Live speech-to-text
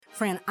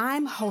Friend,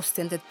 I'm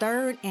hosting the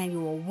third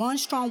annual One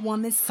Strong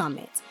Woman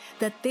Summit.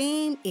 The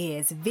theme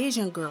is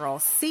Vision Girl,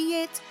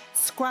 see it,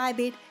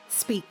 scribe it,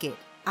 speak it.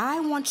 I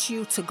want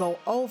you to go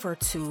over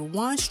to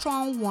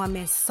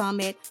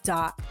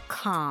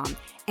onestrongwomansummit.com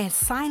and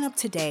sign up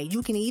today.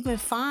 You can even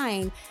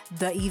find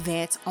the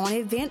event on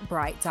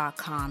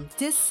eventbrite.com.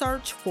 Just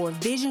search for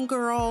Vision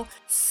Girl,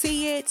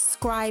 see it,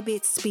 scribe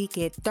it, speak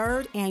it,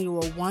 third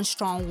annual One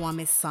Strong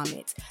Woman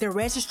Summit. The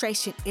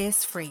registration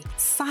is free.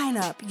 Sign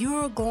up.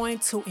 You're going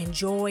to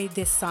enjoy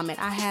this summit.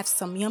 I have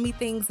some yummy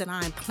things that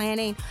I'm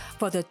planning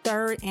for the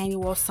third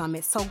annual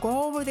summit. So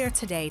go over there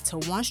today to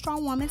One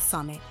Strong Woman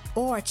Summit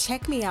or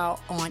check me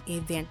out on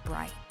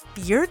Eventbrite.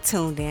 You're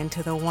tuned in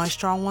to the One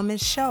Strong Woman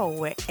Show,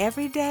 where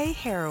everyday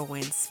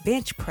heroines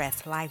bench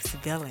press life's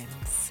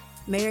villains.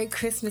 Merry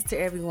Christmas to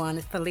everyone.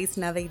 Feliz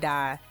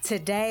Navidad.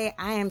 Today,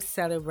 I am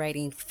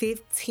celebrating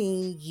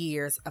 15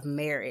 years of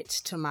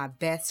marriage to my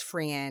best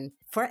friend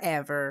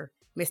forever,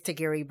 Mr.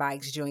 Gary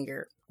Bikes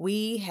Jr.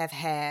 We have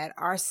had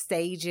our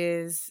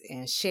stages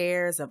and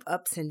shares of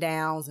ups and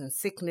downs and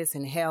sickness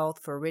and health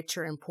for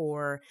richer and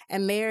poorer.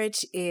 And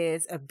marriage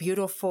is a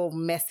beautiful,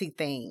 messy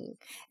thing.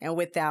 And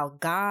without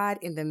God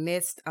in the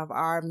midst of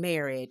our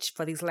marriage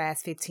for these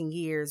last 15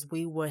 years,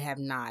 we would have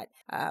not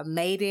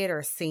made it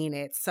or seen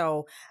it.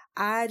 So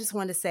I just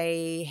want to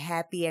say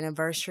happy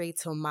anniversary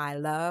to my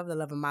love, the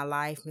love of my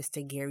life,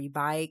 Mr. Gary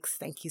Bikes.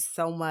 Thank you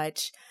so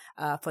much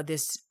for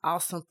this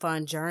awesome,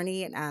 fun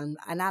journey. And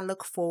I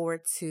look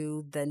forward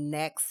to the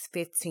next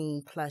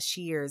 15 plus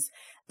years,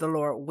 the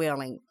Lord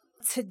willing.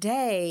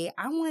 Today,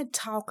 I want to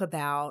talk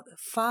about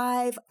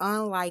 5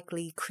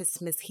 unlikely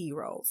Christmas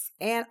heroes.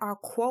 And our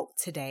quote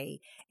today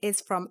is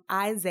from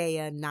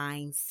Isaiah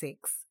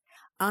 9:6.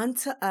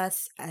 Unto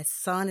us a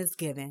son is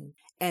given,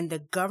 and the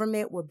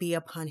government will be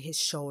upon his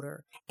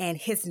shoulder, and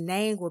his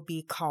name will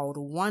be called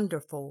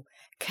Wonderful,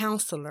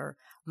 Counselor,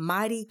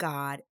 Mighty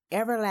God,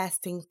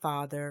 Everlasting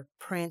Father,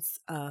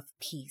 Prince of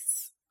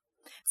Peace.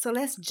 So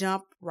let's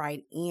jump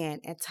right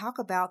in and talk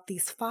about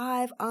these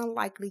 5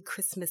 unlikely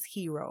Christmas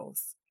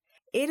heroes.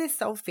 It is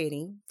so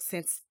fitting,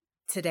 since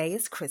today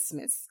is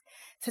Christmas,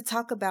 to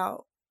talk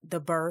about the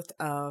birth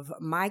of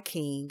my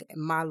King,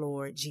 my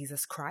Lord,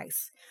 Jesus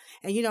Christ.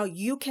 And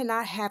you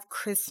cannot have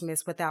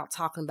Christmas without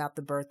talking about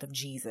the birth of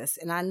Jesus.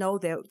 And I know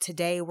that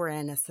today we're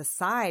in a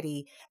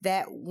society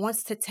that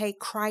wants to take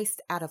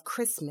Christ out of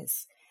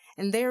Christmas.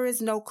 And there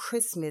is no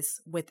Christmas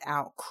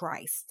without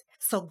Christ.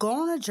 So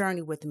go on a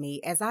journey with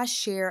me as I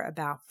share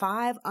about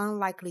 5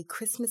 unlikely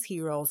Christmas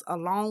heroes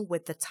along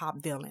with the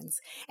top villains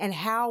and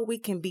how we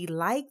can be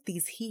like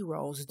these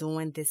heroes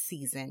during this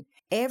season.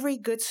 Every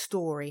good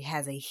story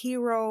has a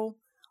hero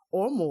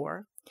or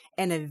more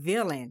and a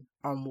villain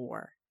or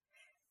more.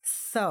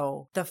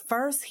 So the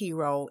first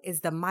hero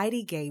is the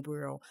mighty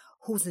Gabriel,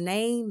 whose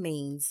name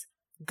means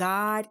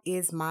God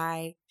is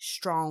my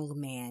strong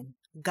man.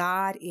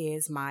 God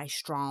is my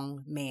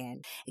strong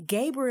man.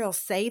 Gabriel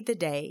saved the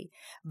day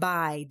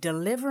by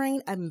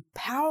delivering a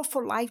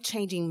powerful,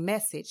 life-changing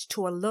message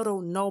to a little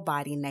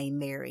nobody named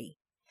Mary.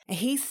 And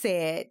he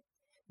said,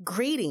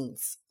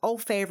 "Greetings, O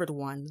favored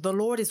one, the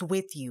Lord is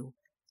with you."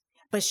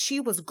 But she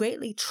was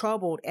greatly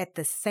troubled at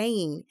the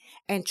saying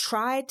and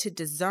tried to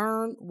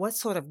discern what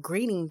sort of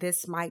greeting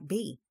this might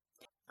be.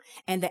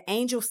 And the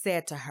angel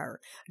said to her,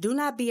 "Do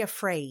not be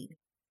afraid,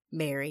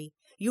 Mary.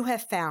 You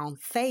have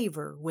found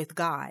favor with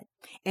God.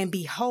 And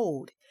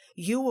behold,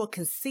 you will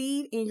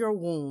conceive in your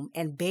womb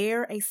and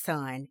bear a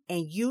son,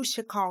 and you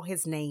shall call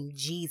his name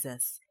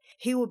Jesus.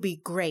 He will be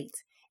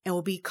great and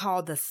will be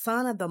called the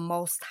Son of the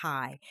Most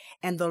High.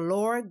 And the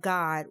Lord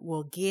God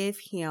will give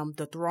him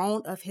the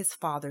throne of his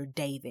father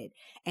David,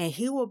 and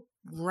he will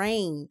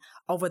reign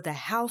over the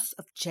house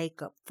of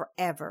Jacob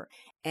forever,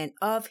 and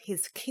of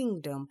his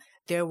kingdom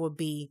there will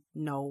be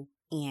no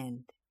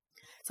end."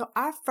 So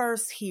our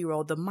first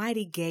hero, the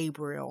mighty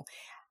Gabriel,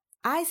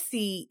 I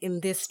see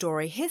in this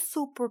story, his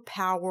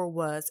superpower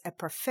was a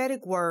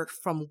prophetic word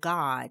from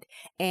God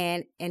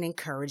and an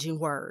encouraging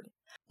word.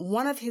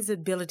 One of his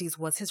abilities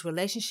was his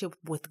relationship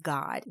with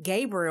God.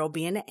 Gabriel,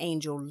 being an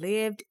angel,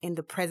 lived in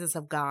the presence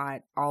of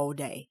God all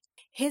day.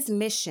 His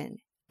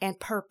mission and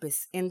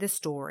purpose in this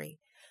story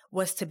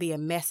was to be a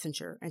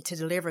messenger and to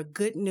deliver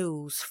good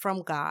news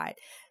from God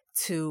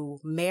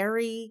to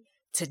Mary,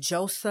 to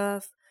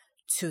Joseph,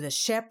 to the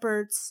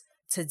shepherds,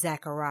 to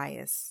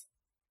Zacharias.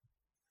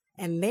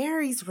 And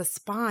Mary's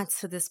response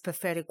to this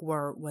prophetic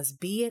word was,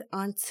 "Be it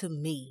unto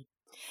me."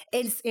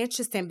 It's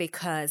interesting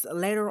because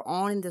later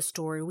on in the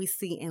story, we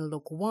see in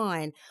Luke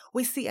 1,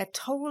 we see a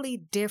totally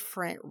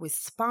different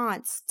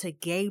response to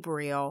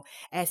Gabriel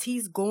as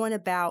he's going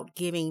about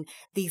giving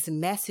these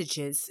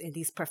messages and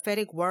these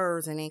prophetic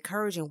words and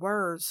encouraging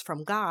words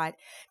from God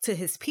to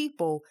his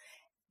people.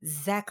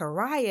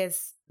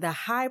 Zacharias, the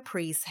high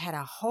priest, had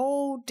a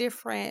whole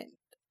different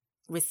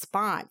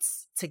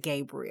response to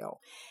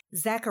Gabriel.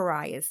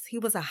 Zacharias, he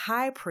was a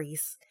high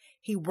priest.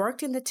 He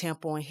worked in the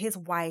temple, and his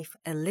wife,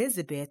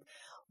 Elizabeth,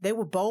 They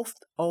were both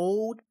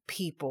old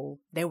people.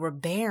 They were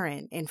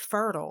barren and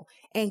fertile.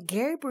 And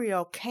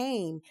Gabriel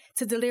came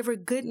to deliver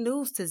good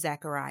news to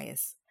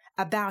Zacharias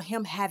about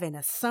him having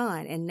a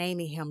son and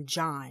naming him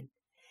John.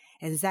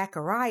 And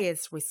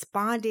Zacharias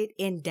responded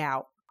in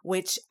doubt,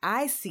 which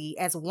I see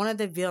as one of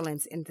the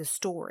villains in the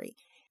story.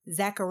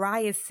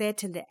 Zacharias said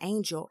to the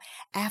angel,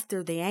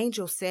 after the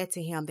angel said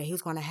to him that he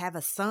was going to have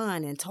a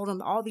son and told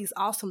him all these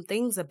awesome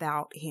things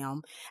about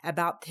him,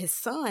 about his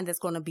son that's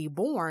going to be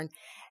born,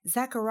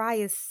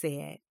 Zacharias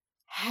said,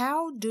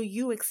 "How do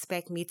you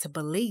expect me to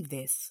believe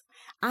this?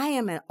 I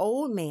am an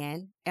old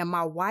man and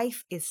my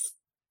wife is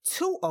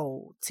too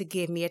old to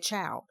give me a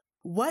child.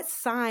 What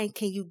sign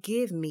can you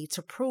give me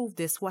to prove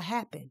this will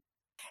happen?"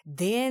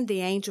 Then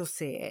the angel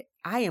said,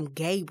 "I am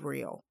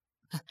Gabriel.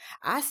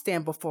 I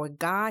stand before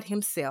God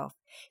himself.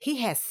 He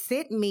has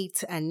sent me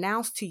to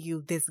announce to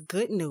you this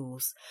good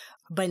news.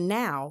 But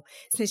now,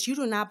 since you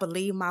do not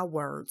believe my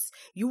words,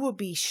 you will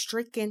be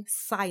stricken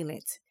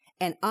silent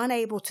and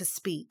unable to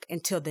speak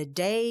until the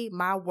day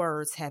my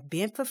words have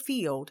been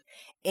fulfilled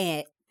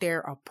at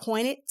their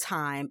appointed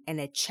time and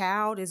a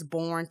child is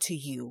born to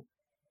you.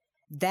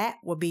 That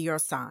will be your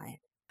sign."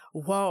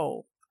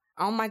 Whoa.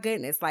 Oh my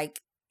goodness.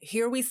 Like,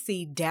 here we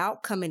see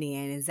doubt coming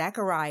in and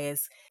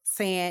Zacharias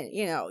saying,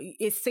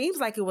 it seems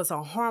like it was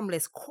a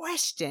harmless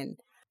question,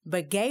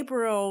 but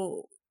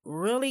Gabriel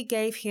really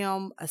gave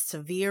him a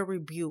severe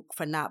rebuke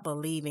for not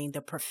believing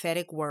the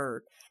prophetic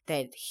word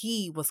that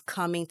he was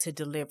coming to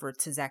deliver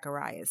to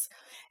Zacharias.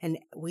 And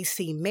we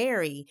see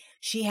Mary,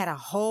 she had a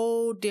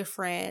whole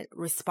different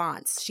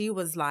response. She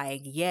was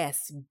like,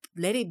 "Yes,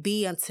 let it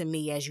be unto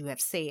me as you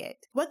have said."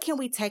 What can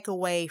we take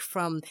away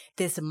from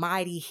this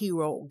mighty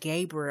hero,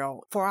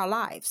 Gabriel, for our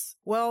lives?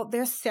 Well,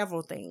 there's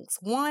several things.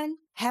 One,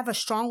 have a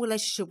strong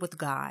relationship with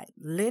God,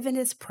 live in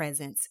his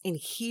presence, and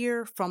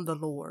hear from the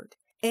Lord.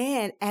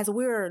 And as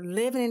we're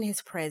living in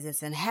his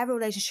presence and have a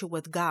relationship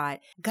with God,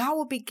 God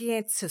will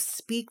begin to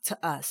speak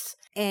to us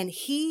and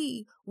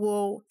he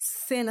will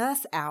send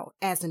us out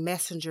as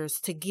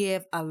messengers to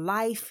give a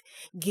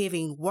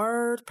life-giving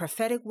word,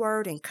 prophetic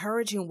word,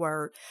 encouraging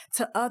word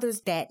to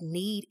others that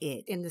need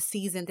it in the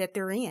season that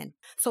they're in.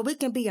 So we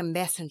can be a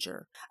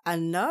messenger.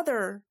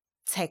 Another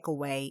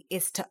takeaway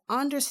is to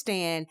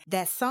understand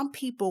that some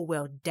people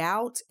will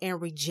doubt and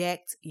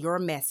reject your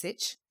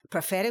message,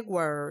 prophetic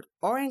word,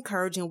 or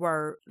encouraging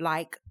word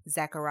like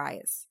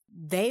Zacharias.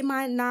 They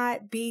might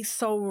not be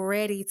so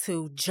ready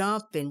to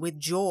jump in with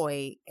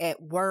joy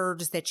at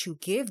words that you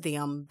give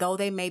them, though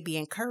they may be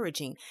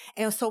encouraging.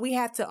 And so we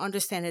have to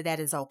understand that that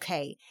is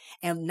okay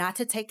and not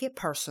to take it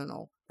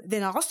personal.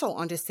 Then also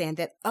understand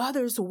that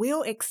others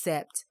will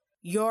accept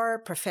your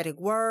prophetic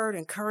word,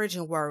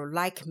 encouraging word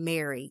like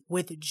Mary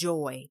with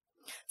joy.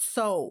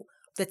 So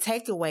the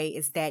takeaway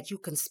is that you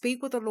can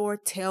speak what the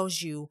Lord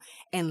tells you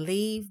and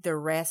leave the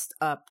rest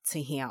up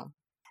to him.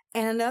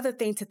 And another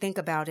thing to think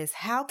about is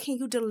how can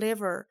you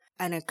deliver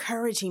an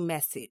encouraging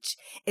message?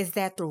 Is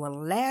that through a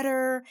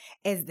letter?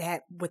 Is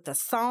that with a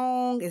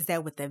song? Is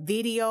that with a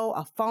video,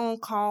 a phone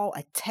call,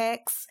 a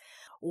text?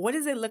 What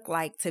does it look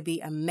like to be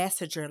a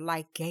messenger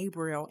like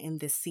Gabriel in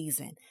this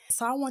season?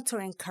 So I want to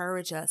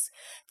encourage us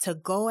to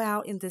go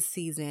out in this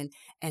season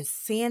and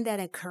send that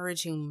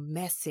encouraging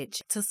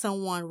message to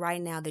someone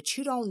right now that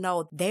you don't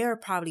know. They're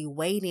probably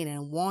waiting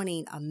and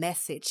wanting a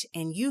message,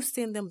 and you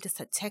send them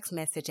just a text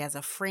message as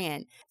a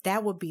friend.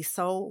 That would be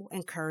so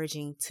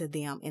encouraging to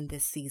them in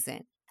this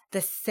season.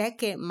 The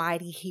second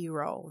mighty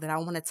hero that I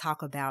want to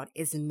talk about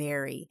is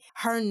Mary.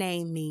 Her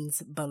name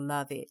means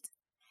beloved.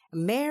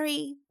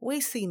 Mary,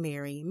 we see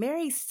Mary.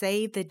 Mary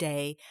saved the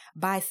day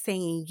by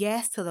saying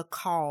yes to the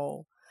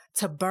call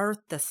to birth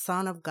the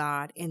Son of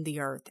God in the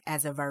earth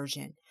as a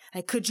virgin.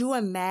 Like, could you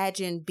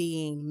imagine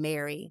being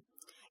Mary?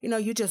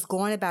 You're just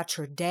going about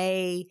your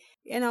day,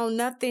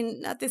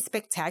 nothing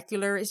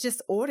spectacular. It's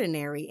just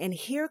ordinary. And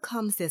here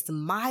comes this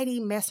mighty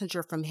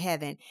messenger from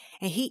heaven,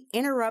 and he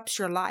interrupts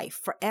your life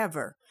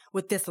forever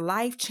with this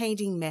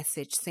life-changing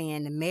message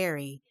saying,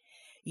 "Mary,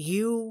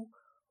 you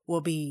will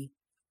be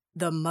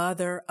the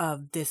mother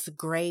of this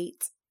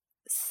great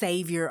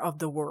Savior of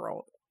the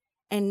world."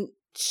 And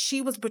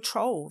she was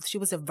betrothed. She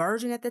was a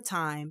virgin at the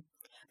time,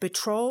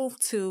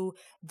 betrothed to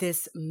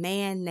this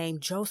man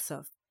named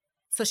Joseph.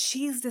 So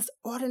she's this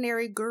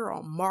ordinary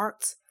girl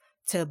marked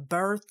to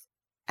birth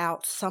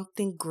out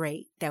something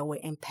great that will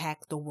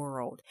impact the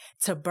world,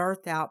 to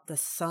birth out the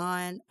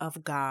Son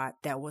of God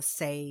that will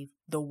save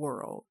the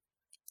world.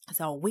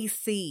 So we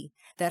see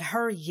that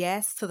her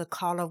yes to the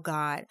call of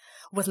God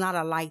was not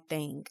a light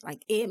thing.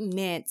 Like, it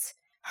meant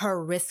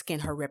her risking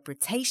her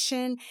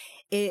reputation,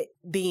 it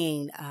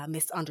being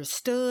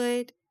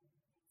misunderstood.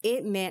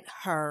 It meant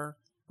her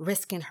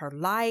risking her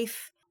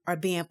life or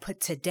being put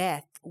to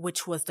death,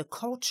 which was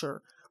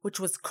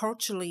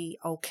culturally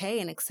okay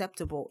and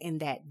acceptable in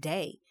that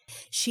day.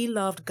 She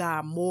loved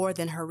God more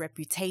than her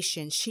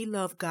reputation. She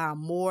loved God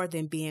more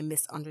than being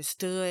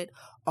misunderstood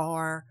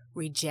or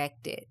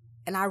rejected.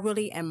 And I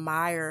really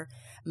admire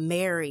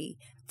Mary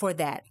for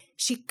that.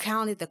 She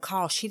counted the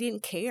call. She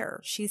didn't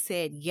care. She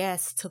said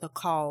yes to the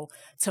call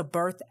to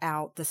birth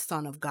out the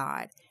Son of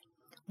God.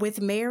 With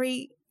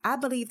Mary, I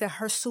believe that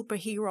her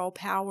superhero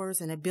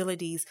powers and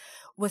abilities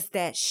was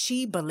that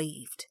she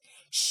believed.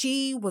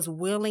 She was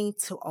willing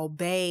to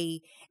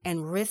obey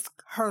and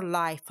risk her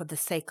life for the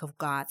sake of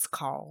God's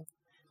call.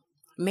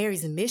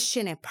 Mary's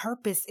mission and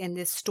purpose in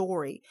this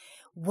story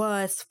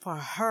was for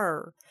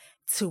her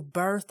to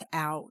birth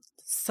out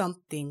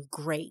something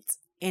great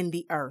in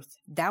the earth.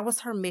 That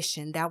was her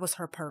mission. That was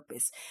her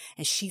purpose.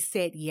 And she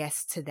said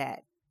yes to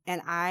that.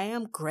 And I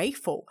am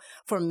grateful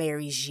for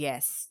Mary's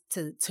yes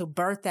to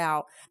birth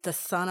out the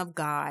Son of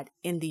God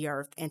in the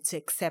earth and to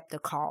accept the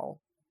call.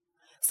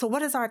 So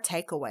what is our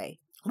takeaway?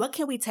 What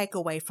can we take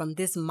away from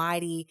this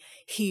mighty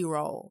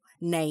hero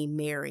named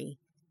Mary?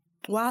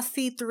 Well, I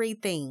see three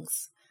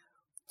things.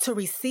 To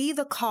receive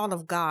the call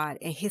of God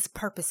and his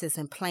purposes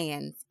and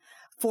plans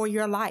for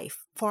your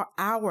life, for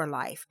our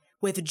life,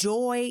 with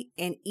joy,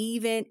 and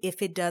even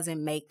if it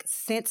doesn't make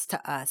sense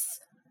to us,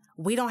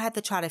 we don't have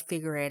to try to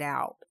figure it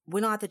out. We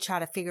don't have to try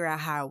to figure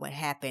out how it would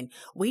happen.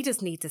 We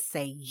just need to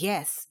say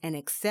yes and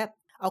accept,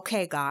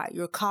 okay, God,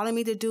 you're calling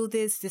me to do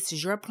this. This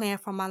is your plan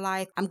for my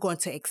life. I'm going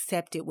to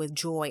accept it with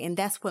joy. And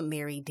that's what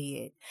Mary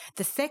did.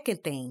 The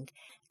second thing,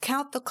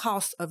 count the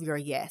cost of your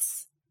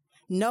yes.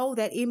 Know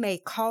that it may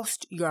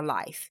cost your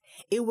life.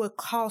 It will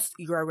cost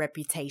your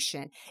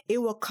reputation. It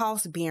will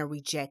cost being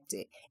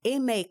rejected. It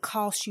may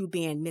cost you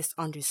being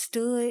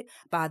misunderstood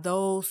by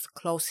those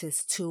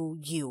closest to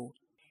you.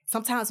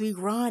 Sometimes we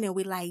run and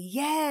we like,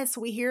 yes,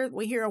 we hear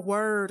a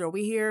word or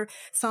we hear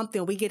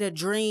something, we get a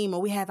dream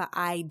or we have an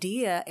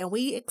idea and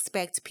we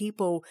expect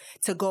people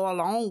to go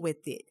along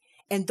with it.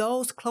 And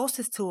those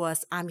closest to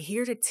us, I'm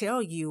here to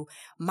tell you,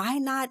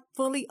 might not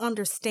fully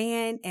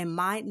understand and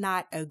might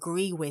not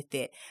agree with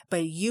it.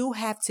 But you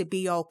have to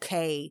be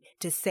okay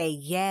to say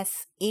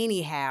yes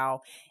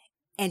anyhow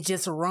and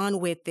just run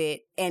with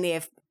it. And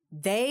if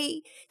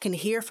they can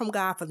hear from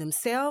God for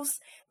themselves,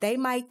 they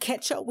might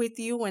catch up with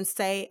you and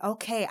say,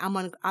 okay,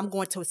 I'm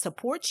going to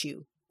support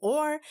you.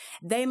 Or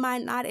they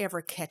might not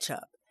ever catch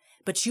up.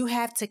 But you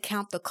have to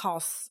count the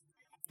costs,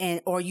 and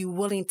are you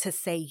willing to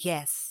say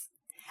yes?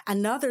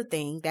 Another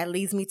thing that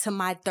leads me to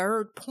my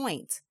third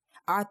point.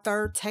 Our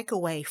third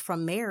takeaway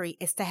from Mary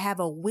is to have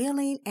a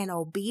willing and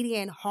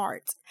obedient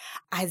heart.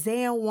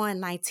 Isaiah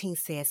 1:19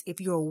 says, if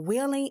you're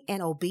willing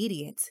and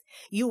obedient,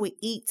 you will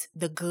eat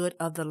the good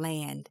of the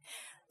land.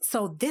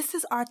 So this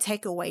is our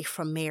takeaway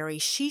from Mary.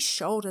 She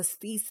showed us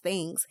these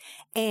things.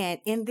 And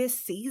in this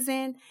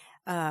season,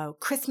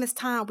 Christmas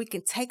time, we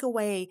can take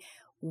away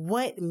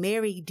what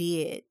Mary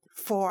did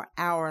for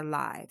our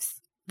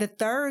lives. The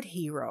third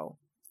hero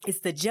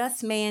is the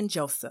just man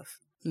Joseph,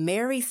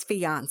 Mary's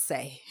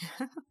fiance.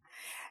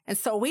 And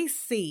so we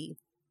see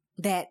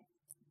that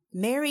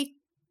Mary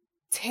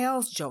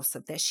tells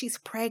Joseph that she's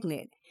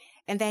pregnant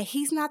and that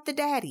he's not the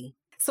daddy.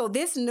 So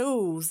this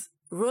news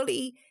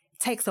really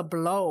takes a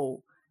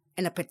blow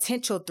and a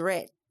potential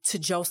threat to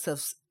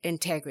Joseph's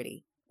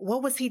integrity.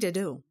 What was he to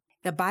do?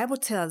 The Bible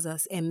tells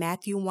us in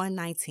Matthew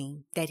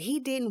 1:19 that he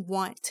didn't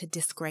want to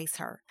disgrace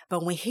her.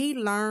 But when he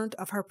learned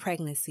of her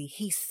pregnancy,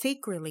 he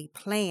secretly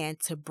planned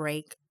to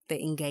break the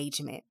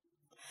engagement.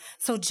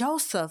 So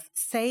Joseph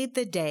saved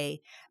the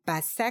day by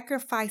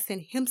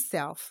sacrificing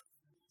himself,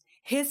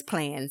 his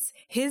plans,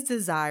 his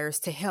desires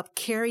to help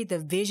carry the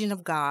vision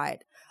of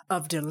God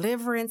of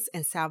deliverance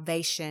and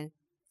salvation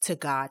to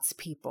God's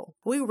people.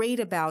 We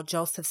read about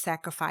Joseph's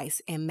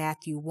sacrifice in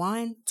Matthew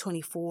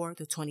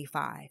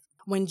 1:24-25.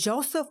 When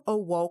Joseph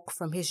awoke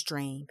from his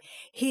dream,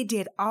 he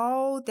did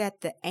all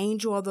that the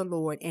angel of the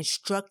Lord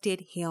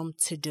instructed him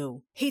to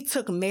do. He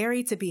took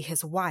Mary to be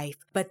his wife,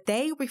 but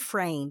they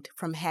refrained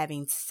from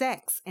having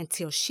sex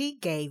until she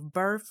gave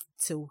birth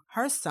to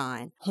her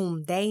son,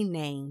 whom they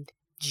named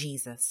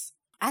Jesus.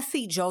 I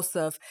see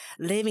Joseph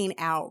living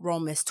out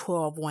Romans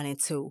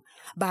 12:1-2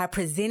 by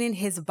presenting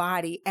his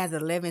body as a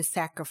living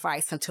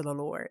sacrifice unto the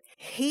Lord.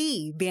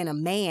 He, being a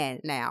man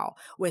now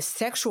with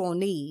sexual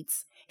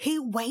needs, he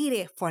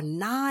waited for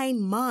 9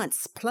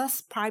 months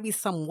plus probably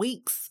some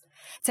weeks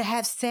to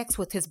have sex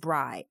with his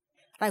bride.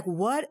 Like,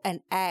 what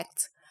an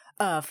act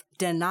of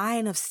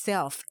denying of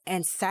self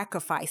and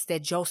sacrifice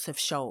that Joseph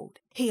showed.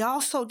 He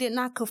also did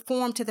not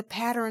conform to the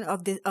pattern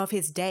of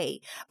his day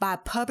by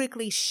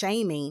publicly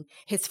shaming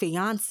his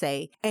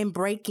fiancée and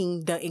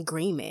breaking the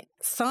agreement.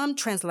 Some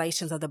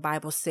translations of the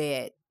Bible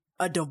said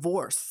a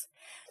divorce.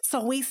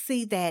 So we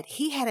see that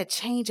he had a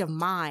change of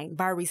mind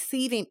by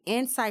receiving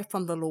insight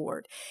from the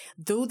Lord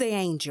through the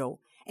angel,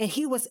 and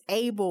he was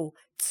able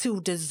to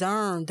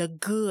discern the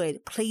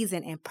good,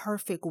 pleasing, and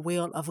perfect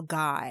will of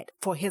God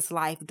for his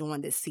life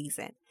during this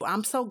season.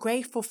 I'm so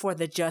grateful for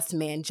the just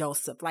man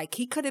Joseph. Like,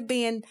 he could have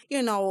been,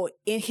 in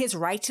his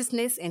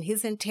righteousness and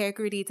his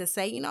integrity to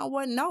say, you know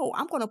what, no,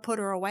 I'm going to put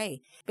her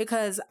away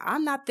because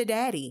I'm not the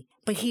daddy.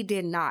 But he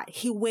did not.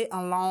 He went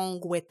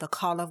along with the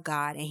call of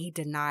God and he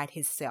denied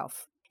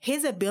himself.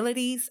 His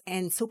abilities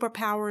and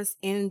superpowers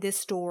in this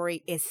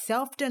story is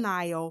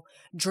self-denial,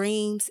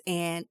 dreams,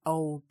 and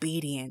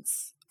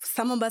obedience.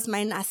 Some of us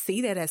may not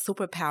see that as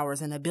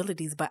superpowers and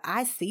abilities, but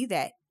I see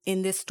that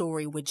in this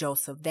story with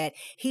Joseph, that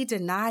he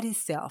denied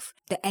himself.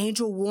 The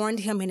angel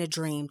warned him in a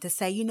dream to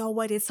say, you know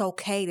what, it's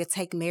okay to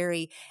take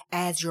Mary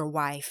as your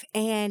wife.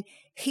 And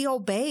he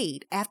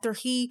obeyed after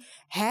he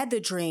had the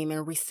dream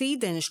and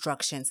received the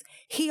instructions.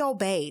 He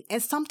obeyed.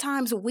 And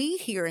sometimes we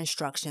hear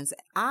instructions.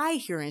 I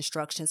hear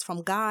instructions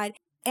from God,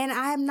 and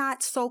I'm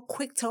not so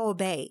quick to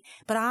obey,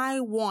 but I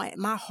want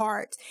my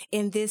heart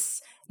in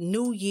this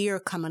new year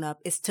coming up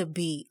is to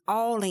be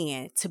all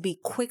in, to be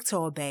quick to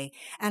obey.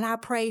 And I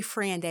pray,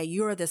 friend, that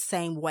you're the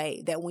same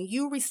way, that when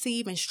you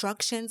receive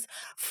instructions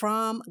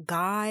from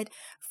God,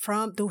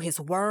 through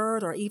his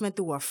word, or even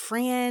through a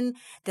friend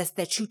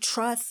that you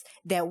trust,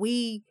 that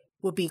we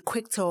will be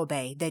quick to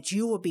obey, that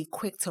you will be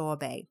quick to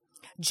obey.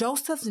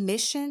 Joseph's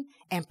mission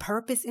and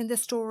purpose in the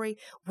story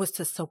was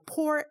to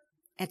support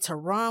and to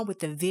run with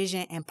the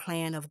vision and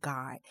plan of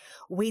God.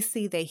 We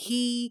see that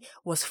he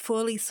was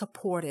fully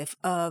supportive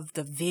of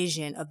the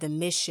vision, of the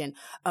mission,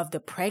 of the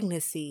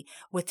pregnancy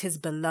with his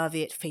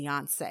beloved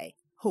fiance,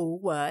 who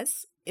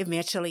was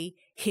eventually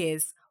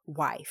his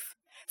wife.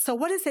 So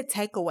what is the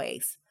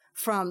takeaways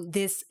from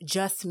this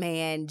just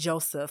man,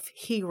 Joseph,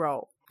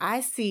 hero?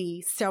 I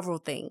see several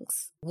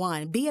things.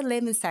 1, be a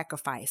living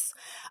sacrifice.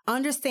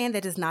 Understand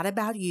that it's not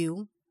about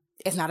you.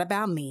 It's not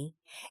about me.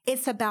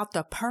 It's about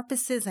the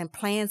purposes and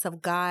plans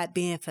of God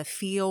being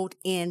fulfilled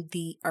in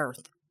the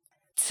earth.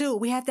 2,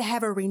 we have to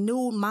have a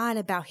renewed mind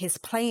about his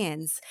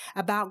plans,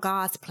 about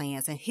God's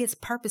plans and his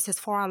purposes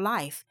for our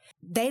life.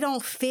 They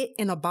don't fit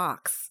in a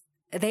box.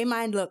 They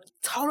might look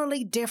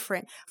totally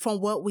different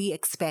from what we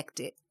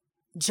expected.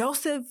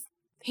 Joseph,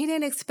 he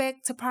didn't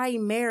expect to probably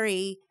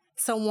marry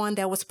someone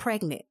that was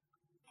pregnant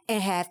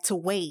and have to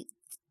wait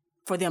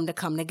for them to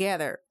come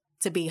together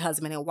to be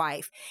husband and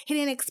wife. He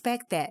didn't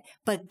expect that,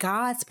 but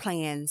God's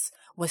plans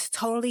was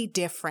totally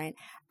different,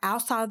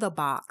 outside of the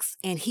box,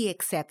 and he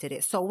accepted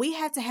it. So we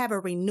have to have a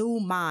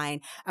renewed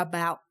mind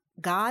about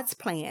God's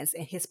plans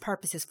and his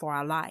purposes for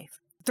our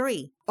life.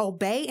 3,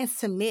 obey and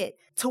submit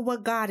to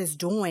what God is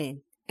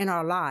doing in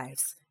our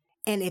lives.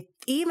 And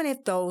even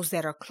if those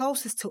that are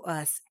closest to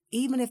us,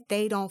 even if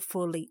they don't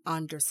fully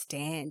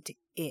understand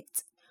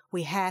it,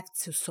 we have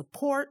to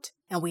support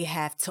and we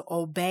have to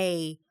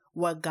obey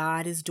what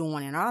God is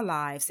doing in our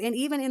lives and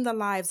even in the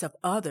lives of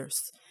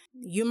others.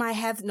 You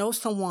might know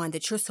someone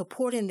that you're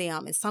supporting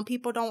them, and some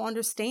people don't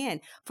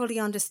fully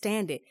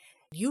understand it.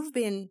 You've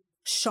been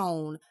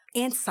shown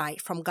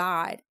insight from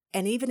God.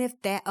 And even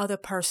if that other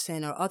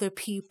person or other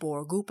people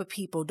or group of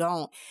people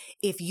don't,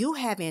 if you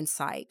have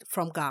insight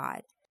from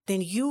God,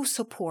 then you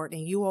support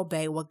and you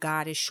obey what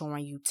God is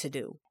showing you to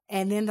do.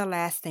 And then the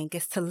last thing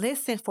is to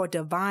listen for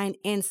divine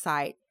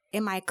insight.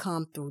 It might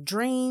come through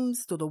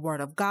dreams, through the word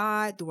of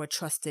God, through a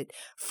trusted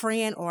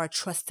friend or a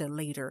trusted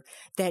leader,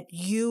 that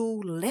you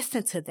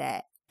listen to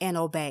that and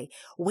obey.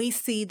 We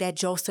see that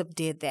Joseph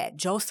did that.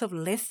 Joseph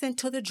listened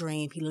to the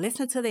dream. He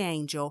listened to the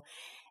angel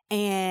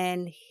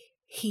and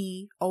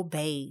he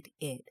obeyed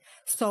it.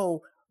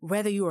 So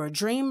whether you're a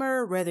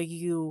dreamer, whether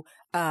you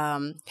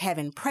have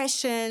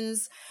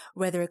impressions,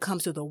 whether it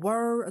comes through the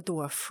word or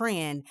through a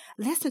friend,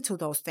 listen to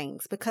those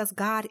things because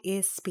God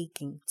is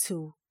speaking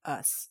to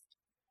us.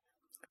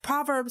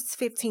 Proverbs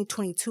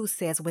 15:22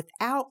 says,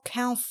 without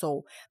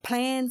counsel,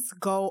 plans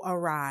go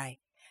awry,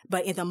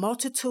 but in the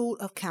multitude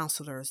of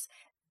counselors,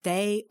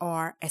 they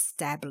are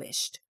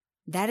established.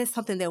 That is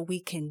something that we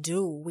can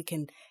do. We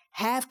can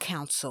have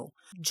counsel.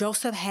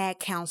 Joseph had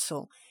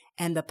counsel,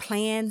 and the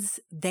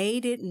plans, they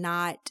did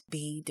not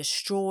be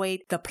destroyed.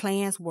 The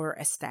plans were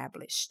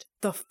established.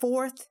 The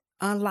 4th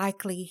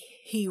unlikely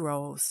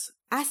heroes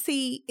I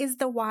see is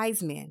the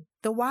wise men.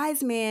 The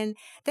wise men,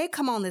 they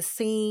come on the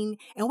scene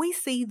and we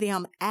see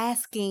them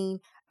asking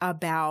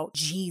about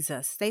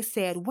Jesus. They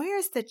said,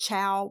 where's the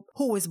child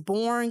who was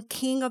born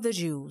King of the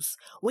Jews?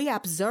 We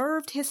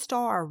observed his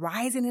star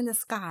rising in the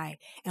sky,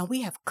 and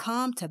we have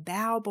come to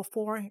bow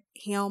before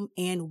him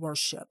in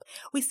worship.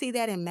 We see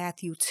that in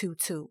Matthew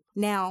 2:2.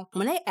 Now,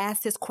 when they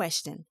asked this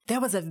question, there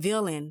was a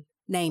villain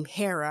named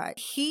Herod.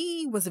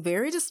 He was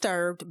very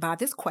disturbed by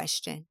this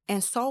question,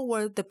 and so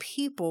were the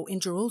people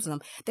in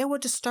Jerusalem. They were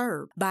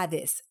disturbed by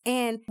this.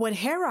 And what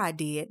Herod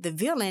did, the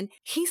villain,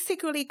 he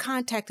secretly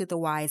contacted the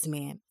wise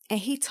men, and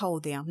he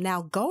told them,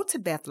 now go to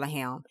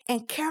Bethlehem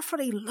and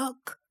carefully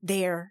look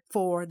there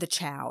for the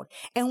child.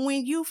 And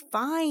when you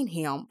find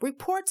him,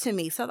 report to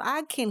me so that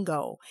I can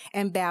go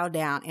and bow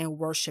down and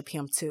worship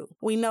him too.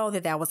 We know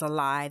that that was a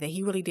lie, that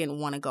he really didn't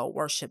want to go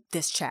worship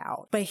this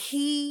child, but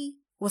he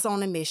was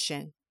on a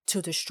mission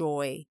to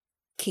destroy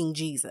King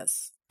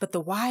Jesus. But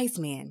the wise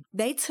men,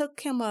 they took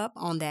him up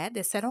on that.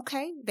 They said,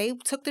 okay, they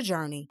took the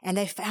journey and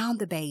they found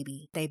the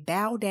baby. They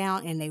bowed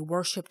down and they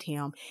worshiped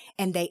him,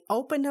 and they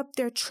opened up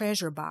their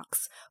treasure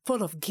box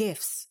full of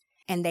gifts,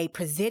 and they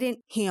presented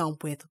him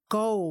with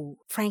gold,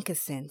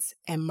 frankincense,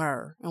 and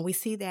myrrh. And we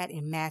see that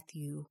in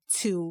Matthew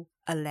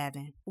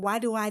 2:11. Why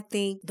do I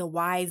think the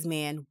wise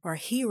men were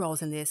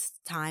heroes in this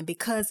time?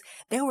 Because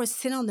they were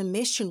sent on the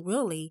mission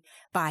really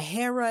by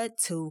Herod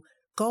to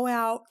go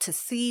out to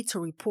see, to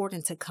report,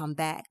 and to come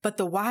back. But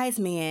the wise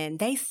men,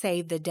 they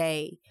saved the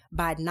day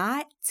by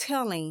not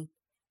telling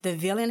the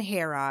villain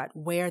Herod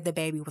where the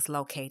baby was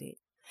located.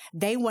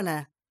 They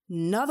went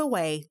another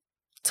way,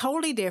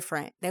 totally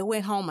different. They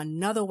went home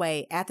another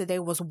way after they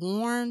was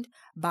warned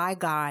by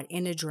God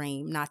in a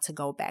dream not to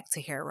go back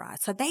to Herod.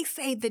 So they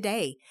saved the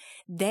day.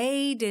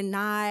 They did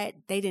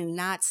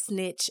not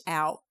snitch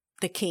out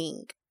the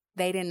king.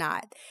 They did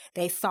not.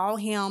 They saw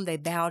him, they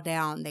bowed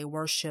down, they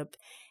worshiped,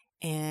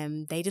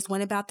 and they just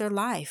went about their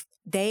life.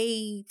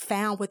 They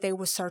found what they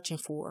were searching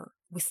for.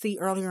 We see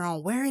earlier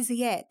on, where is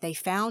he at? They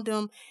found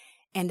him,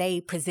 and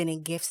they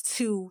presented gifts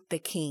to the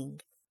king.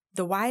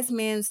 The wise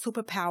men's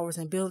superpowers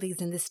and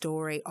abilities in this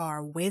story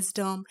are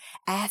wisdom,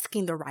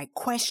 asking the right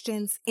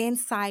questions,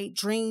 insight,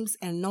 dreams,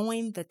 and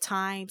knowing the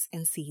times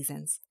and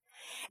seasons.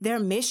 Their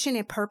mission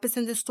and purpose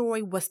in the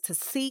story was to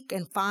seek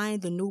and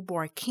find the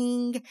newborn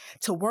king,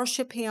 to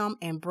worship him,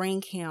 and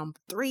bring him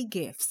 3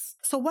 gifts.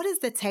 So what is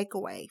the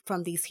takeaway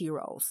from these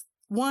heroes?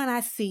 One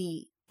I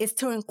see is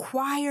to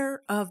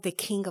inquire of the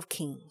King of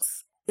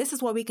Kings. This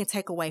is what we can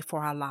take away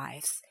for our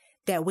lives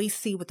that we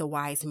see with the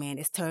wise man,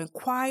 is to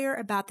inquire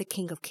about the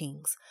King of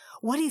Kings.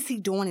 What is he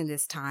doing in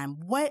this time?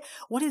 What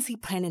is he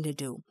planning to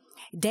do?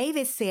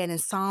 David said in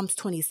Psalms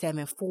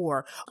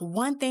 27:4,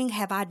 "One thing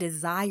have I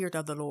desired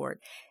of the Lord,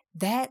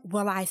 that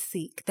will I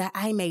seek, that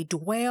I may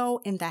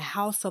dwell in the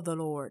house of the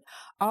Lord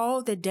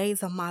all the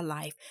days of my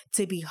life,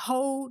 to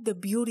behold the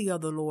beauty of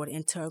the Lord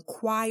and to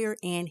inquire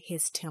in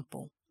his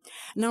temple."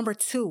 Number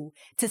 2,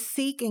 to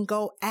seek and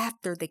go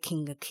after the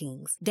King of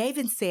Kings.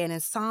 David said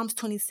in Psalms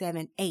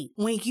 27:8,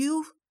 "When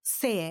you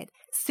said,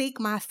 seek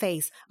my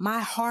face, my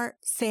heart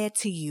said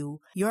to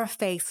you, your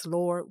face,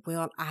 Lord,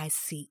 will I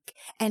seek."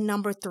 And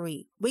number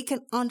 3, we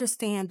can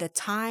understand the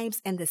times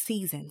and the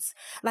seasons,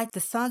 like the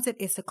sons of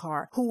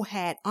Issachar, who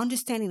had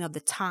understanding of the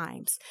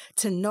times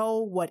to know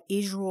what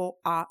Israel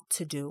ought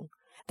to do.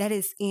 That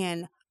is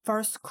in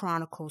 1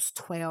 Chronicles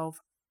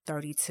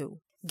 12:32.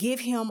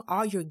 Give him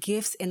all your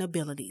gifts and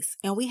abilities.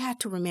 And we have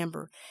to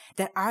remember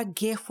that our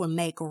gift will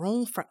make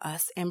room for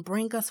us and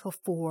bring us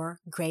before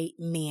great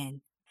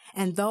men.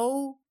 And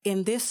though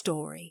in this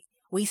story,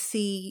 we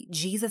see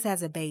Jesus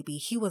as a baby,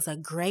 he was a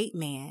great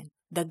man,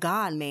 the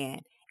God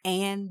man,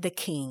 and the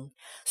king.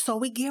 So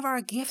we give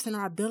our gifts and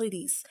our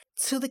abilities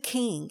to the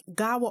king.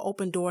 God will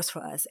open doors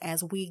for us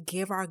as we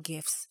give our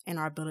gifts and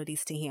our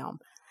abilities to him.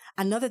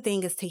 Another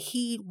thing is to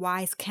heed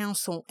wise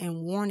counsel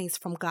and warnings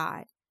from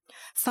God.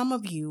 Some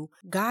of you,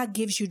 God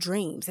gives you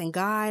dreams and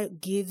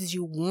God gives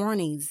you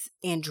warnings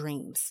in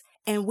dreams.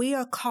 And we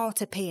are called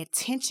to pay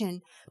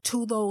attention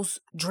to those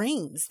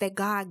dreams that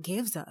God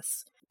gives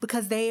us,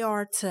 because they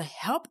are to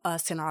help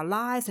us in our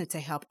lives and to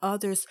help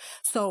others.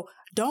 So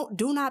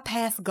do not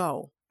pass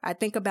go. I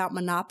think about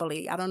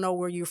Monopoly. I don't know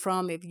where you're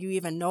from, if you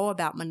even know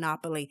about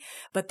Monopoly,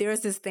 but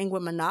there's this thing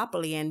with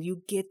Monopoly, and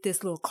you get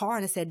this little card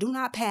and it said, do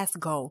not pass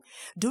go.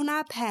 Do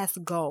not pass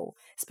go,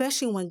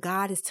 especially when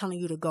God is telling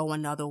you to go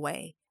another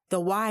way. The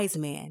wise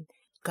man,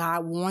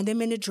 God warned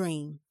them in a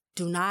dream,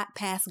 do not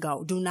pass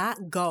go. Do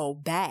not go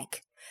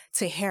back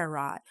to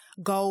Herod.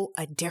 Go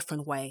a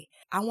different way.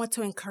 I want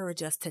to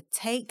encourage us to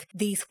take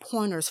these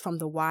pointers from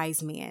the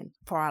wise men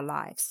for our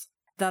lives.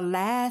 The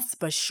last,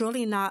 but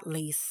surely not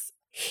least,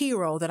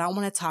 hero that I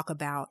want to talk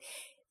about,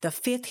 the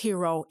 5th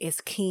hero,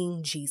 is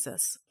King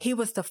Jesus. He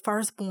was the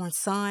firstborn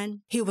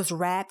son. He was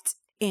wrapped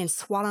in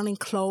swaddling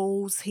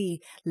clothes. He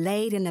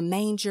laid in the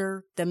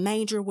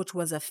manger which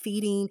was a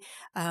feeding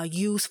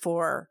used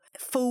for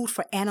food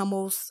for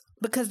animals,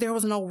 because there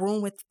was no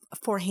room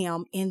for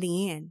him in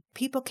the inn.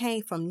 People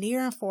came from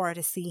near and far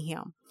to see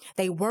him.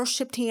 They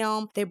worshiped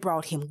him. They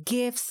brought him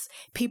gifts.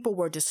 People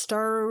were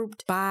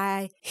disturbed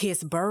by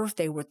his birth.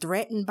 They were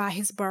threatened by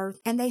his birth,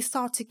 and they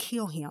sought to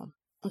kill him.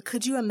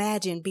 Could you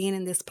imagine being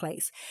in this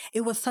place?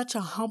 It was such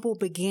a humble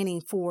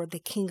beginning for the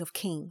King of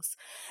Kings.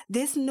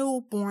 This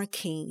newborn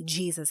king,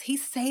 Jesus, he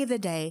saved the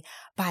day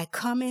by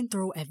coming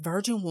through a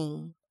virgin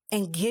womb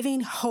and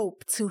giving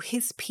hope to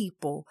his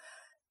people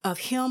of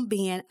him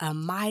being a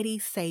mighty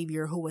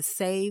savior who would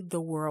save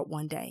the world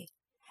one day.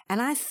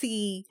 And I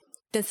see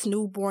this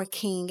newborn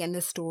king in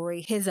the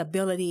story, his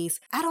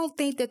abilities. I don't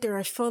think that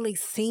they're fully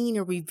seen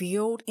or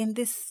revealed in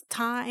this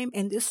time,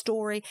 in this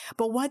story.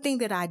 But one thing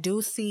that I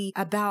do see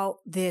about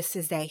this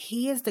is that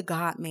he is the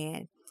God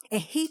man,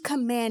 and he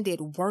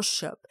commanded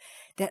worship.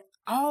 That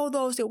all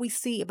those that we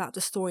see about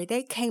the story,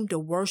 they came to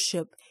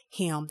worship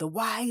him. The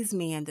wise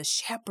men, the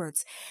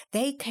shepherds,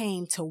 they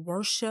came to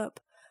worship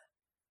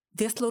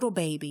this little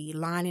baby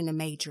lying in a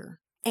manger.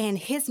 And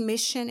his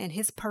mission and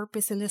his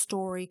purpose in this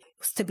story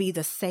was to be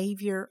the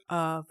savior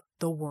of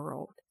the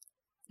world.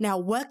 Now,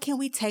 what can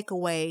we take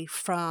away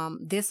from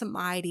this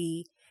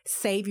mighty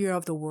savior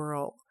of the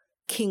world,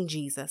 King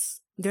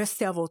Jesus? There's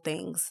several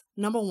things.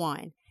 Number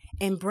 1,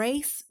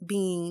 embrace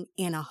being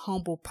in a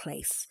humble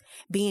place,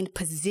 being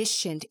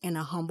positioned in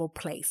a humble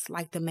place,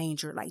 like the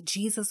manger, like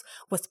Jesus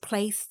was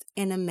placed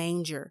in a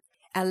manger.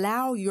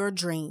 Allow your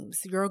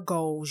dreams, your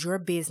goals, your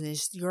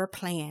business, your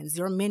plans,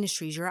 your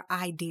ministries, your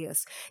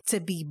ideas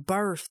to be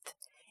birthed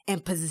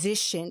and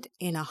positioned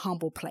in a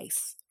humble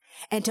place.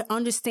 And to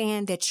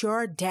understand that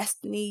your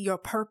destiny, your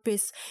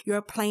purpose,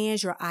 your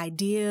plans, your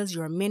ideas,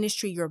 your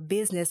ministry, your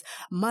business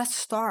must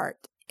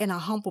start in a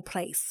humble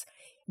place,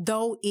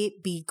 though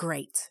it be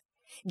great.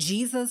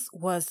 Jesus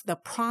was the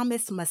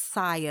promised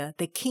Messiah,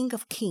 the King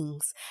of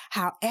Kings.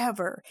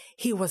 However,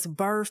 he was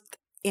birthed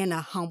in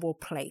a humble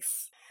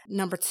place.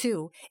 Number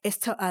 2 is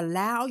to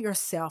allow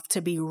yourself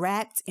to be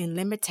wrapped in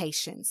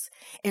limitations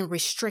and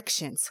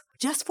restrictions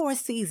just for a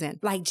season,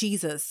 like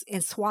Jesus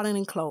in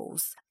swaddling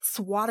clothes.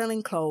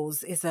 Swaddling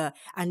clothes is a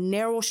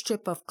narrow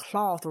strip of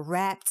cloth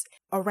wrapped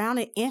around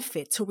an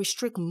infant to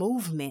restrict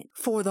movement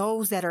for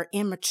those that are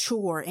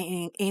immature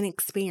and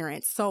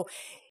inexperienced. So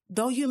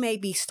though you may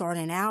be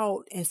starting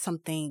out in some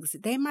things,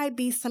 there might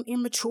be some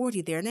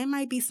immaturity there. There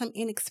might be some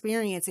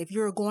inexperience if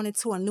you're going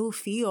into a new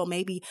field,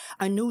 maybe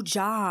a new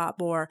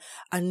job or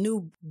a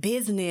new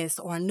business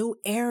or a new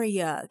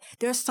area.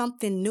 There's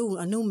something new,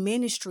 a new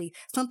ministry,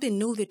 something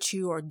new that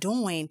you are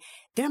doing.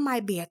 There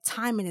might be a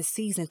time and a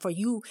season for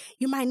you.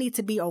 You might need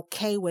to be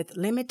okay with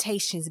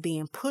limitations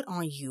being put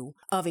on you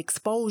of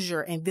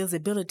exposure and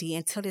visibility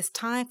until it's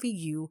time for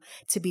you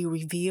to be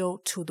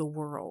revealed to the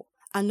world.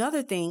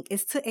 Another thing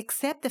is to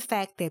accept the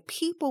fact that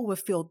people will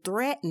feel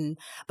threatened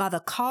by the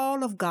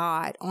call of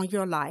God on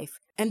your life.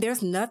 And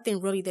there's nothing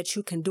really that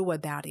you can do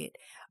about it.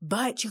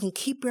 But you can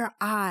keep your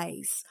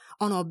eyes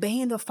on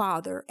obeying the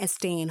Father and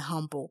staying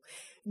humble.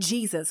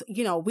 Jesus,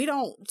 we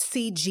don't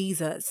see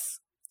Jesus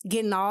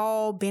getting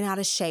all bent out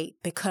of shape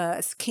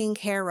because King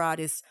Herod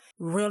is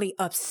really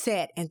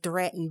upset and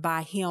threatened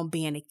by him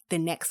being the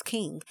next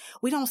king.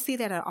 We don't see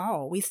that at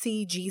all. We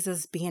see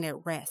Jesus being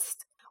at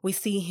rest. We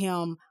see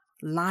him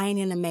lying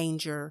in a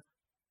manger,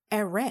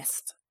 at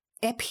rest,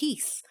 at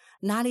peace,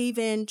 not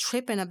even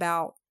tripping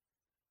about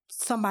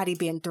somebody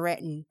being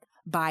threatened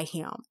by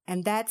him.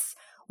 And that's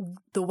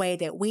the way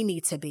that we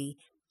need to be.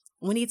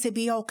 We need to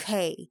be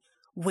okay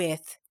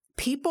with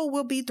people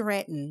will be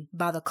threatened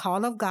by the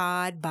call of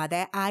God, by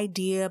that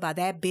idea, by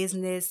that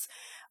business,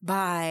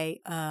 by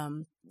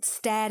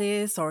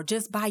status, or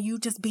just by you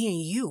just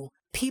being you.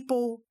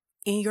 People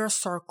in your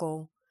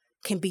circle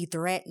can be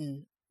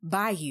threatened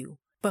by you.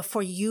 But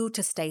for you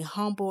to stay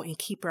humble and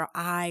keep your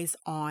eyes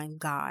on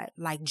God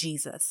like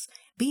Jesus,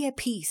 be at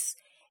peace,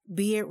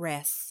 be at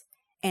rest,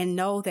 and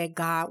know that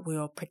God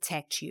will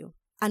protect you.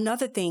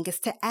 Another thing is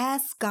to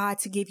ask God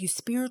to give you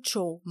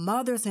spiritual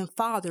mothers and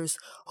fathers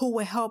who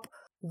will help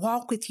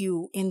walk with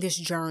you in this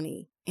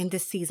journey, in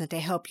this season, to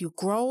help you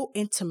grow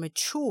into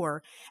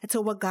mature into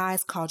what God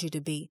has called you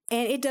to be.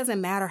 And it doesn't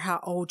matter how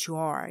old you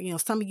are.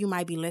 Some of you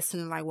might be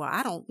listening like, well,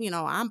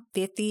 I'm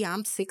 50,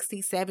 I'm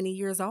 60, 70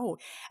 years old,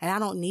 and I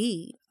don't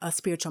need a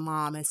spiritual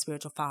mom and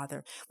spiritual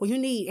father. Well,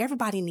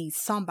 everybody needs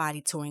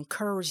somebody to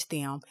encourage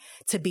them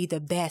to be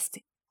the best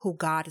who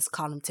God has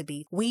called them to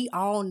be. We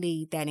all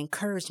need that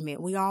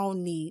encouragement. We all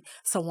need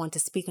someone to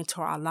speak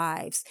into our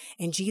lives.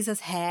 And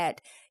Jesus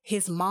had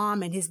his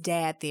mom and his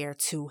dad there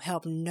to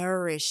help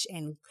nourish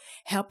and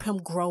help him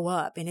grow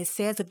up. And it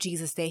says of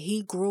Jesus that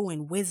he grew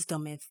in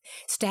wisdom and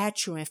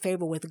stature and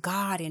favor with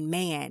God and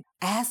man.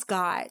 Ask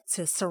God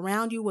to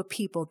surround you with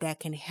people that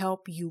can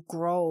help you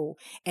grow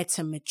and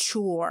to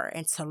mature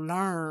and to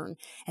learn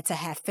and to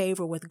have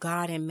favor with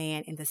God and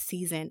man in the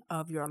season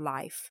of your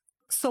life.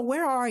 So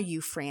where are you,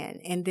 friend,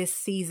 in this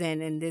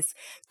season, in this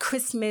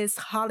Christmas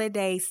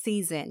holiday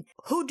season?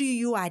 Who do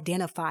you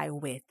identify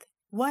with?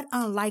 What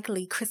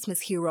unlikely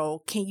Christmas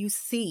hero can you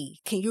see?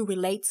 Can you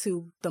relate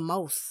to the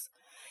most?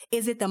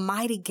 Is it the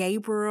mighty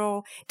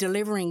Gabriel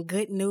delivering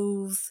good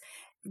news,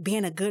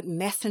 being a good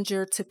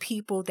messenger to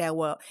people that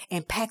will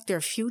impact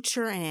their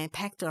future and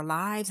impact their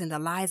lives and the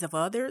lives of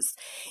others?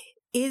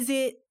 Is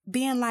it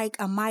being like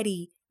a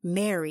mighty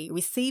Mary,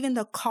 receiving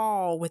the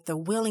call with a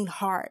willing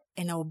heart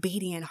and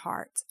obedient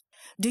heart?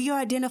 Do you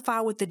identify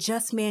with the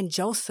just man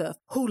Joseph,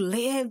 who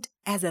lived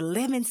as a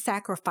living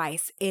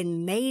sacrifice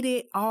and made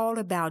it all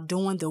about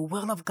doing the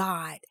will of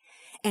God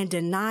and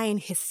denying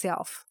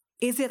himself?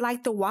 Is it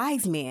like the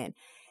wise men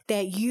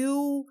that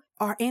you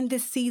are in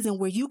this season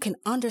where you can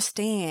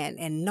understand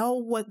and know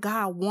what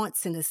God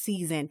wants in the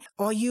season?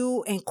 Are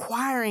you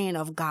inquiring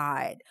of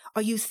God?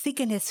 Are you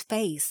seeking his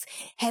face?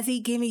 Has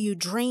he given you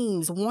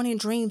dreams, wanting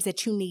dreams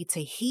that you need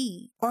to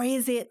heed? Or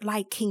is it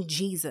like King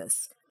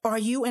Jesus? Are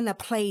you in a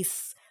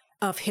place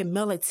of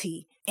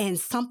humility and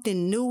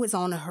something new is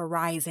on the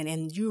horizon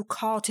and you're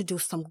called to do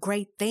some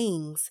great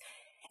things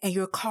and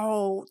you're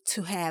called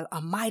to have a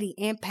mighty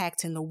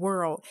impact in the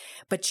world,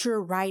 but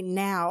you're right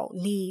now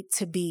need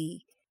to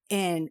be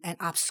in an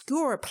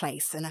obscure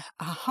place, in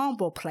a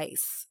humble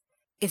place?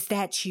 Is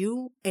that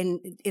you?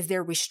 And is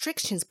there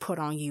restrictions put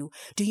on you?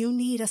 Do you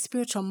need a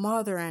spiritual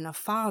mother and a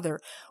father?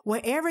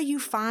 Wherever you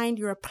find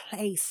your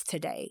place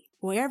today,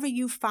 wherever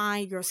you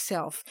find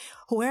yourself,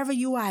 whoever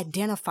you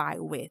identify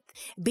with,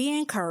 be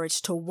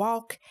encouraged to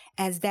walk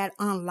as that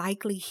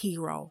unlikely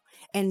hero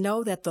and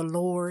know that the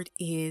Lord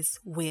is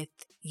with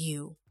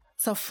you.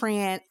 So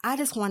friend, I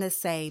just want to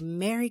say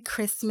Merry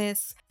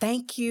Christmas.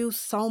 Thank you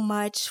so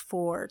much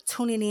for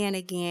tuning in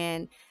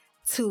again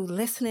to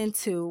listening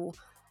to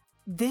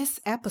this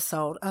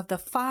episode of the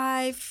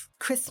 5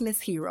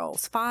 Christmas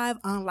heroes, 5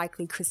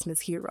 unlikely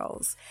Christmas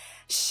heroes.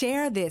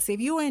 Share this. If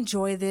you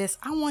enjoy this,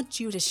 I want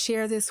you to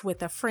share this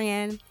with a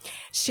friend,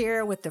 share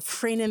it with a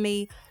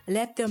frenemy.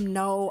 Let them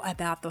know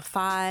about the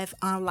 5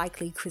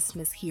 unlikely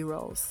Christmas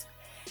heroes.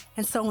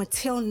 And so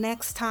until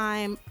next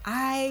time,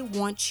 I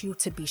want you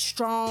to be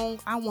strong.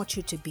 I want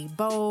you to be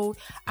bold.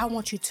 I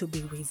want you to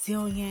be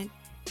resilient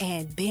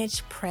and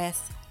bench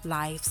press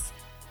life's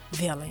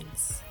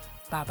villains.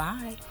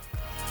 Bye-bye.